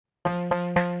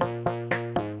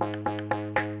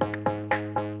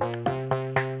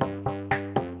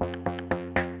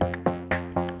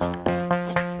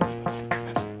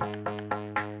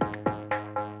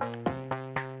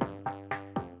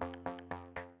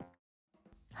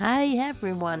Hi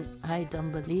everyone, I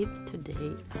don't believe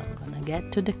today I'm gonna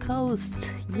get to the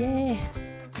coast. Yeah!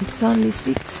 It's only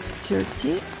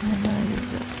 6:30 and I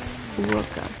just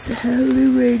woke up. It's heavily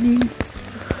raining.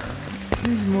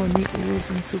 This morning it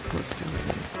wasn't supposed to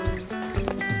rain.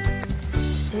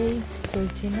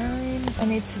 8:39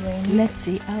 and it's raining. Let's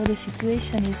see how the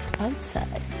situation is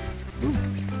outside.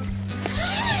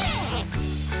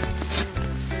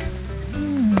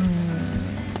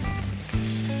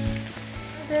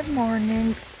 Good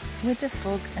morning. With the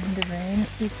fog and the rain,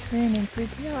 it's raining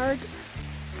pretty hard.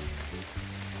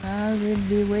 I will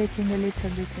be waiting a little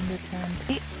bit in the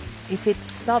tent. If it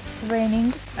stops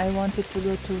raining, I wanted to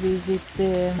go to visit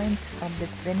the point of the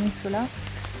peninsula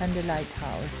and the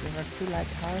lighthouse. There are two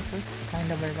lighthouses kind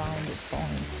of around the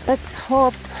point. Let's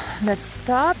hope that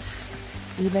stops.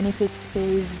 Even if it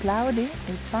stays cloudy,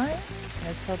 it's fine.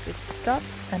 Let's hope it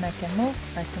stops and I can move.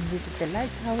 I can visit the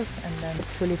lighthouse and then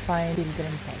hopefully find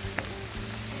pilgrim house.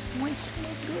 Wish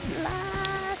me good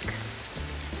luck.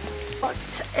 What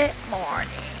a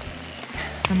morning.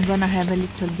 I'm gonna have a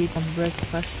little bit of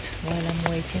breakfast while I'm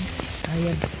waiting. I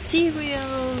have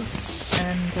cereals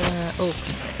and oat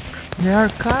milk. There are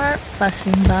cars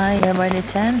passing by the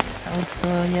tent also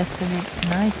yesterday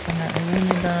night, and I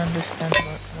really don't understand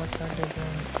what are they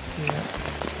doing here.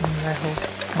 And I hope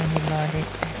anybody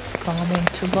is coming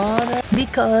to bother,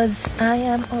 because I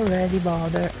am already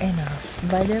bothered enough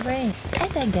by the rain,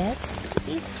 and I guess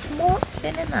it's more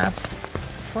than enough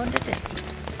for the day.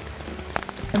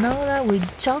 Granola with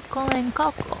chocolate and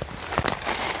cocoa.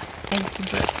 Thank you,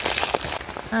 but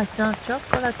not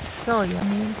chocolate, soya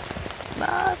milk.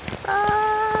 Basta!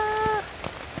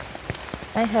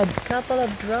 I had a couple of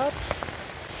drops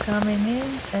coming in,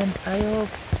 and I hope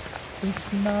it's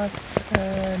not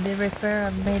the repair I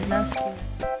made last year.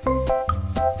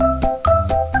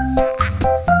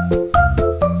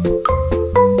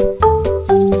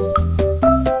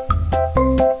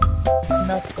 It's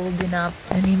not holding up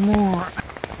anymore.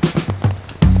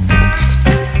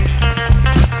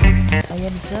 I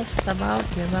am just about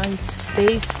the right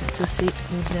space to sit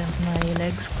with my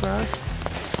legs crossed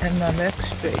and my back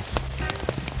straight.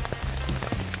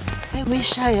 I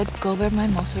wish I had covered my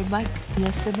motorbike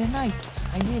yesterday night.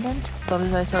 I didn't,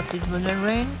 because I thought it would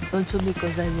rain, also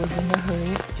because I was in a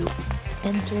hurry to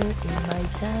enter in my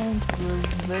tent. It was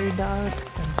very dark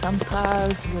and some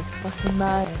cars were passing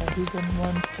by and I didn't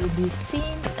want to be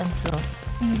seen, and so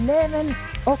 11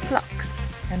 o'clock.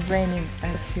 And raining,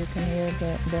 as you can hear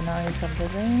the noise of the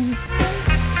rain.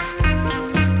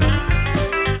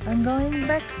 I'm going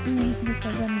back in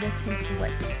because I'm getting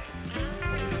wet.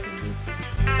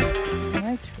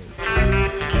 My tree.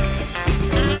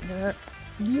 There are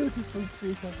beautiful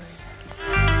trees over here.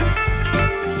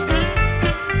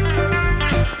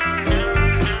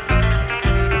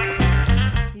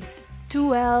 It's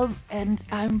 12 and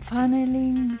I'm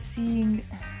finally seeing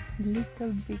a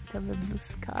little bit of a blue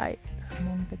sky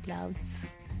among the clouds.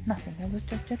 Nothing, I was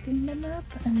just checking the map,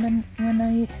 and then when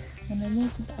I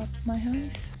looked up my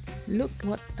eyes, look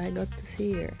what I got to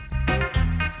see here.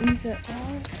 These are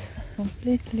ours,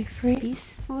 completely free,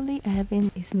 peacefully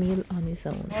having his meal on his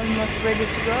own. Almost ready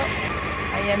to go.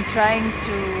 I am trying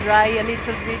to dry a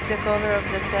little bit the cover of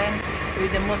the tent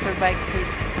with the motorbike kit.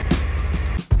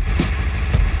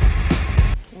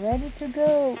 Ready to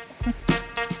go.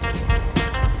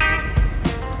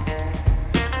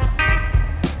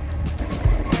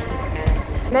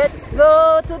 Let's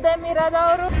go to the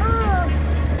Mirador.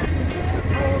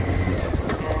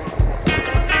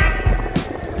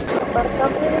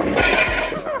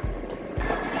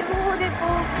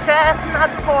 Beautiful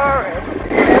chestnut forest.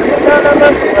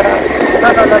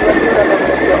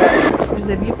 There's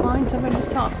a viewpoint over the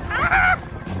top.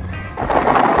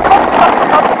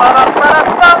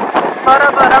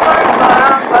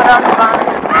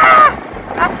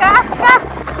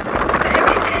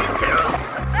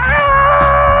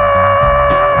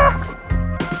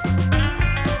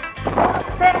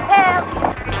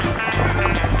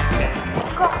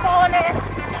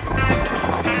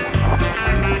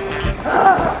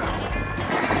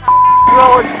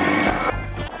 Road.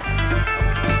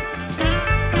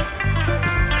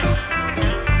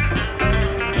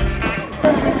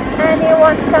 Is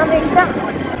anyone coming down?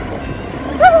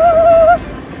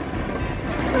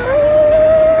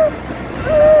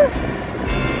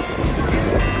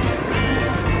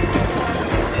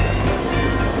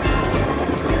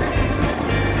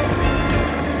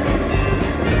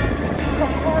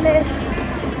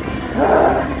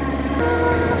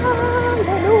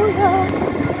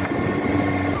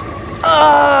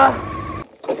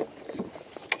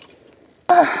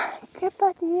 Che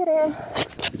patire!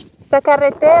 Sta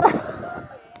carretera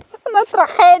una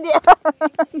tragedia.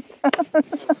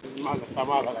 Está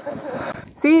mala la cara.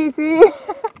 Sí, sí.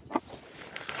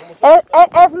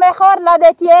 Es mejor la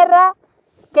de tierra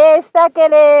que esta que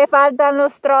le faltan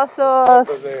los trozos.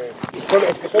 Es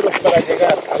que solo es para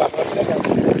llegar a la frontera.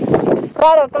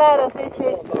 Claro, claro, sí, sí.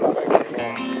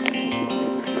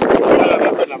 Vale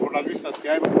la pena por las vistas que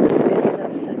hay.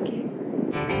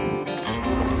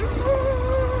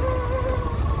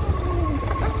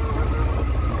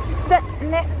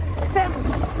 Same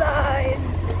size.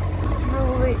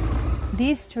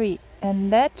 This tree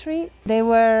and that tree, they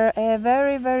were a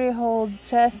very, very old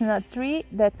chestnut tree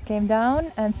that came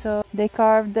down, and so they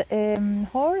carved a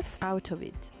horse Out of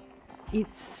it.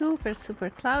 It's super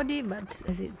cloudy, but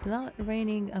as it's not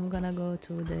raining, I'm gonna go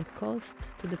to the coast,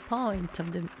 to the point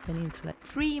of the peninsula,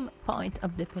 extreme point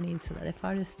of the peninsula, the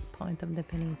farthest point of the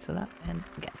peninsula, and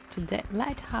get to the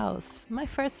lighthouse. My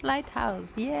first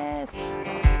lighthouse, yes!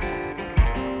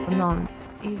 Non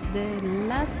is the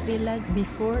last village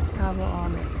before Cabo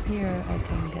Home. Here I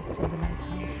can get to the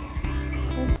lighthouse.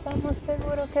 Estamos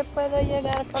seguros que puedo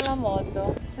llegar con la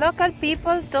moto. Local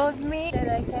people told me that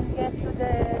I can get to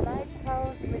the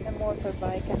lighthouse with a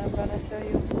motorbike, and I'm gonna show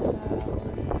you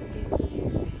how it's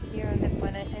here on the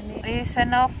planet. And it's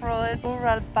an off-road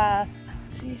rural path.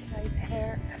 Seaside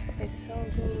air is so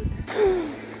good.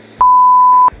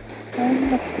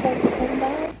 I'm expecting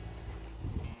that.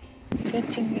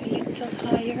 Getting a little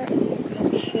higher, you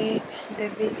can see the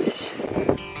beach.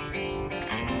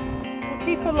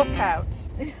 Keep a lookout.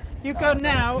 You go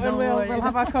now and we'll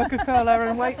have our Coca-Cola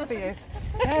and wait for you.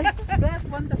 That's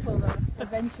wonderful though,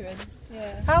 adventuring.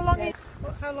 Yeah. How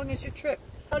long is your trip?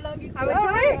 How long you Oh,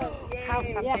 really? How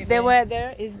fun. The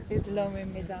weather is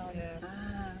slowing me down. Yeah.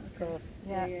 Of course.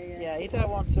 Yeah. You don't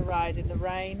want to ride in the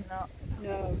rain.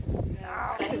 No.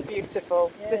 This is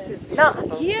beautiful. Yeah. This is No,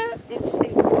 beautiful. here it's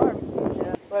warm.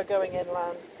 Yeah. We're going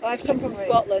inland. I've come from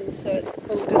Scotland, so it's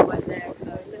cold and wet there.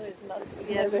 So this is not.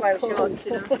 Yeah, that's why we're shorts,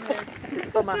 you know. This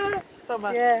is summer.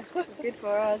 Yeah, good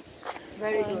for us.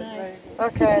 Very good. nice. Very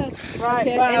good. Okay. Right.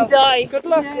 Okay, Well, enjoy. Good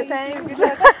luck. Thanks. Good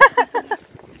luck.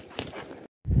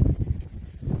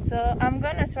 So I'm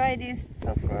gonna try this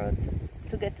off-road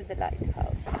to get to the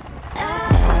lighthouse.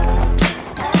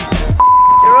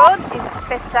 The road is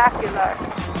spectacular.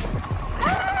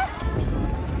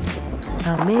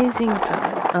 Amazing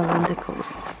drive along the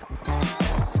coast.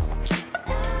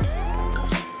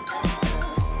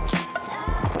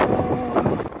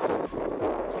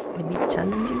 A bit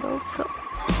challenging also.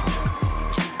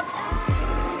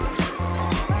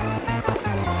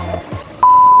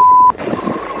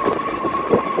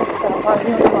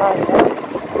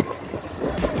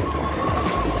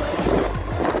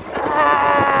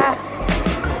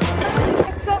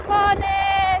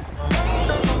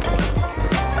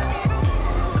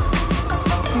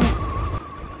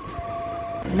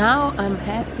 Now I'm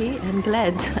happy and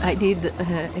glad I did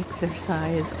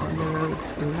exercise on the road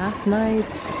last night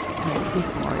and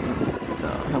this morning, so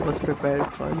I was prepared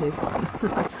for this one.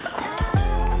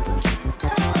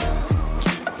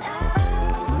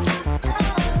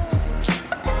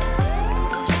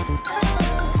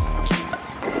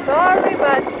 Sorry,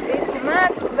 but it's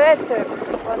much better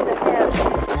on the hill.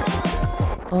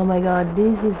 Oh my god,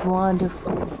 this is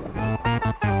wonderful.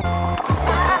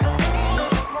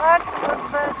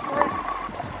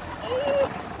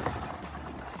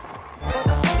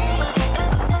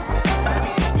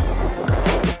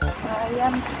 I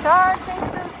am starting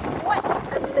to sweat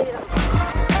a little.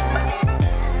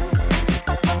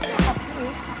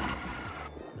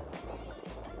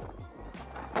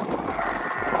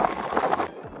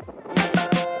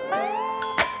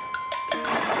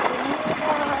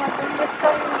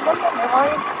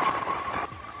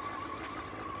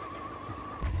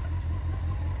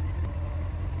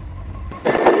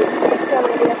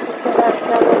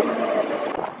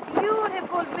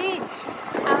 Beautiful beach.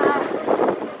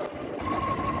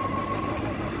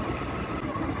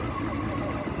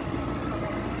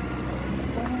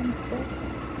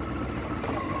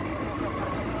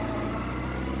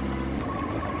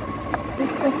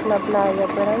 Esta es la playa,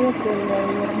 pero yo quería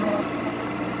irme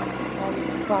al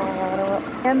faro.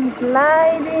 I'm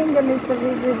sliding a little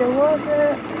bit with the water.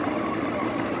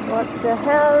 What the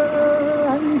hell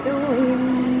I'm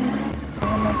doing?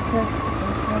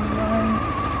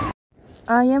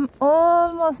 I am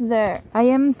almost there. I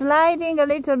am sliding a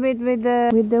little bit with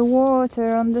the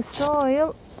water on the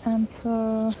soil, and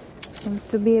so I have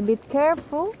to be a bit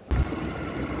careful.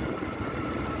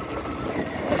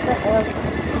 What the hell?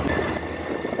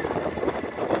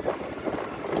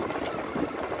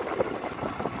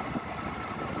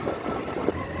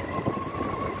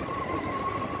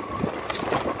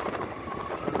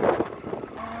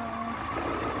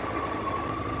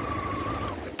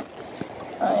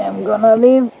 I'm gonna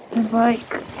leave the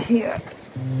bike here.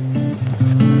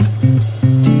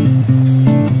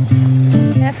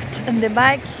 Left the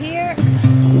bike here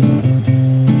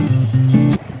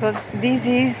because this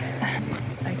is,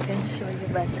 I can show you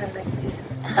better like this,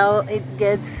 how it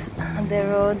gets on the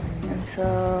road, and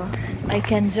so I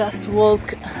can just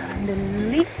walk the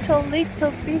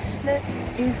little piece that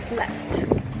is left.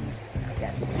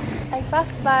 Again, I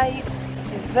passed by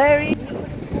a very beautiful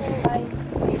light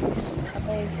beach,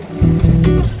 amazing.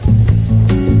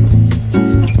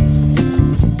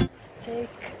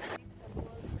 Take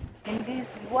in this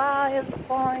wild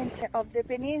point of the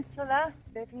peninsula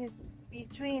that is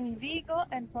between Vigo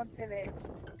and Ponte Vecchio.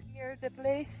 Here the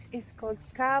place is called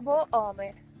Cabo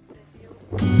Home.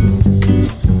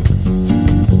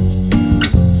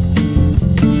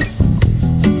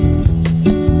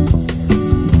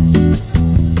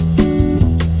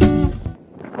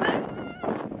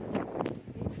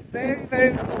 It's very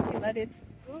cool, but it's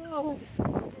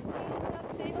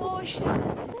the ocean.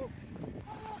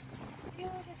 Oh,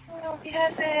 beautiful. It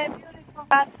has a beautiful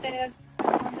pattern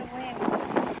on the wind.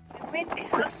 The wind is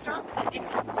so strong that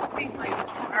it's moving my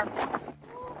arm.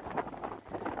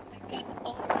 I can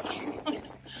only.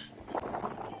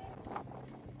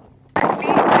 I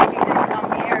think I didn't come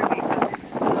here because it's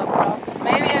full of rocks.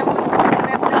 Maybe I would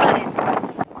have done it, but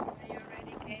I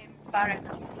already came far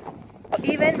enough.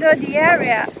 Even though the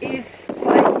area is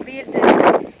quite built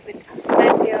with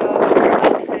plenty of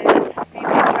houses,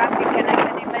 maybe traffic, and I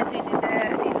can imagine in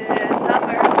the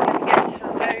summer it can get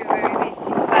very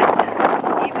busy. But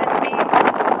even being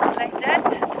like that,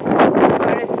 the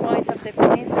farthest point of the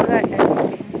peninsula has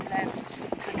been left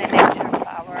to the nature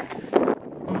power.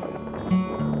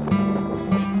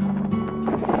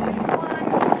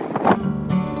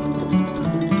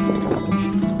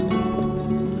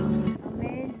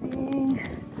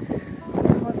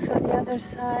 Other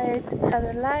side,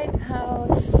 another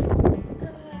lighthouse.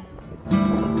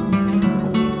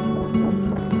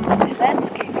 The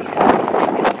landscape is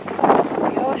beautiful.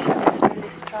 The ocean is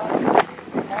really strong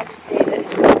and agitated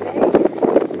today,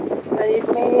 but it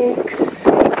makes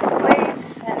waves,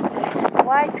 and the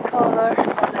white color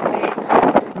of the waves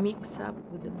Mix up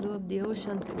with the blue of the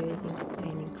ocean, creating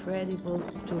an incredible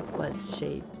turquoise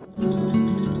shade.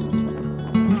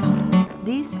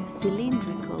 This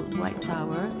cylindrical white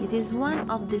tower, it is one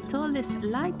of the tallest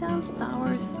lighthouse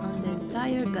towers on the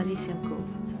entire Galician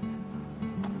coast.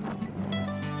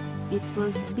 It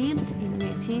was built in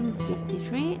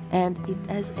 1853 and it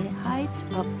has a height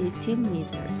of 18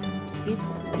 meters. Its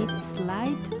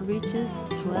height reaches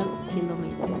 12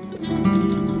 kilometers.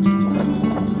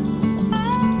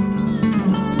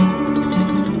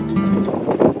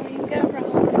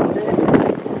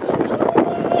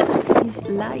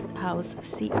 Lighthouse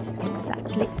sits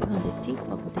exactly on the tip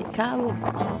of the Cabo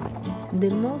Home, the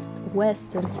most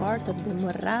western part of the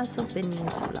Morrazo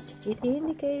peninsula. It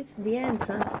indicates the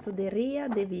entrance to the Ría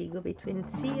de Vigo between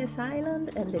Cíes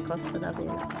Islands and the Costa da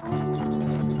Vela.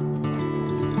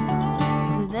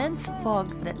 The dense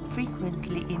fog that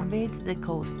frequently invades the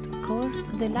coast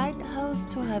caused the lighthouse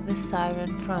to have a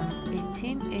siren from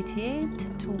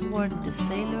 1888 to warn the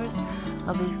sailors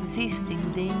of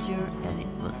existing danger, and it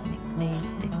was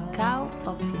nicknamed the Cow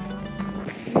of Fisterra.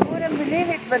 You wouldn't believe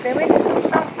it, but the wind is so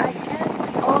strong I can't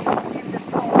hold still the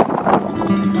phone.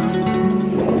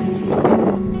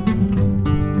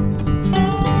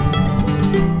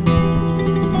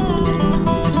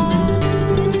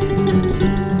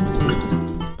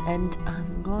 And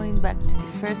I'm going back to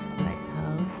the first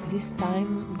lighthouse, this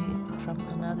time from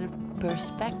another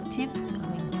perspective,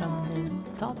 coming from the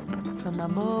top, from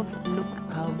above. Look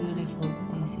how beautiful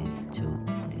this is too.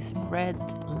 This red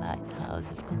lighthouse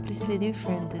is completely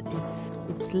different.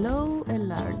 It's low and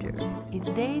larger. It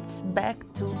dates back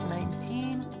to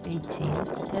 1918.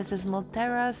 It has a small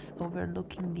terrace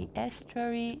overlooking the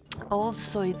estuary.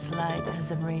 Also, its light has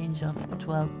a range of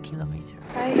 12 kilometers.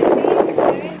 I think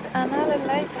there is another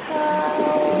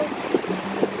lighthouse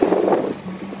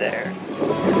there.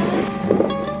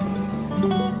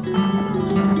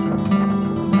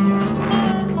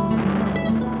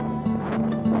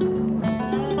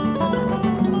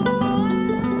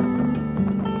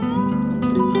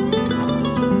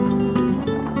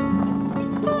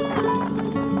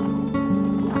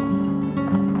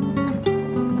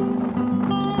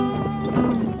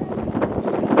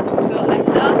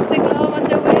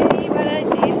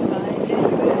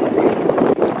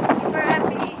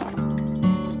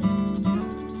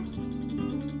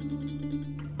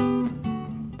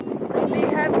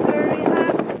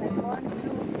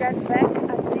 Get back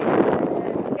at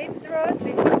least paved road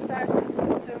before it starts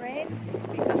to rain,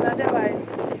 because otherwise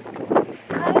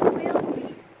I'm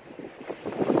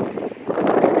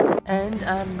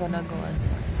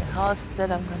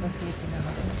hostel. I'm gonna sleep in a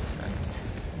restaurant,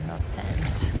 not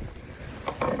tent.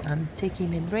 I'm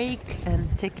taking a break and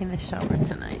taking a shower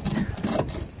tonight.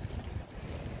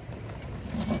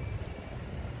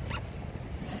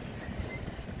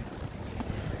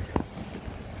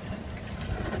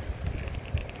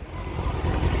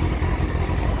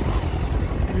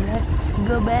 Let's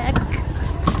go back.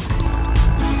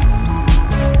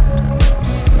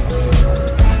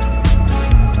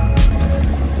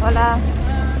 Hola.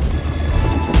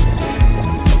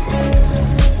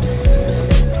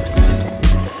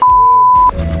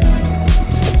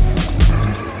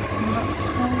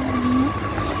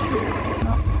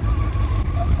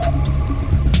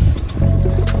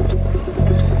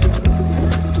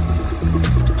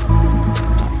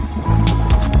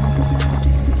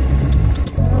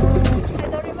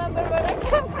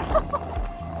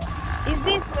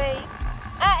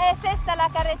 Es esta la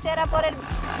carretera por el...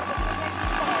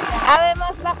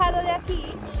 Habemos bajado de aquí.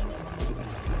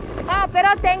 Ah, pero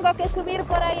tengo que subir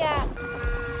por allá.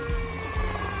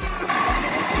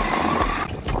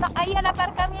 No, ahí el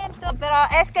aparcamiento. Pero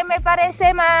es que me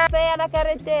parece más fea la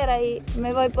carretera y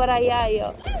me voy por allá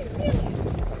yo.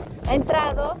 He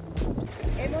entrado.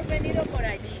 Hemos venido por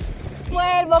allí.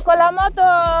 Vuelvo con la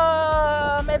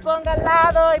moto, me pongo al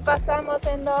lado y pasamos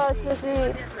en dos, sí.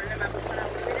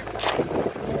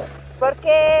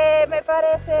 Porque me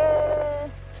parece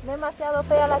demasiado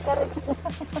fea la carretera.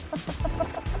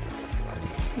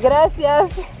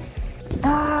 Gracias.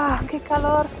 Ah, qué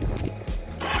calor.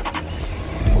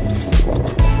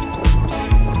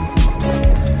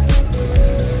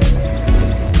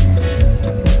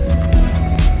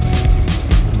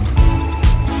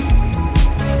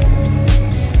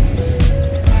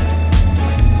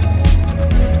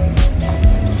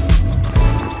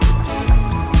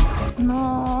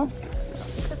 No,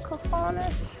 qué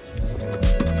cojones.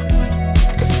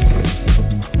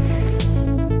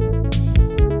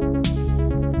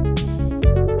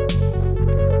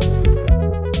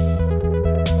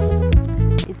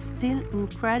 It's still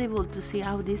incredible to see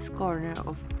how this corner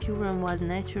of pure and wild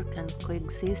nature can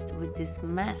coexist with this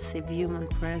massive human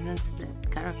presence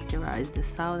that characterize the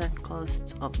southern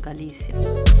coasts of Galicia.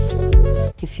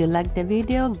 If you like the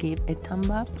video, give a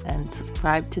thumb up and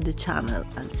subscribe to the channel.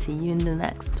 I'll see you in the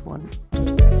next one.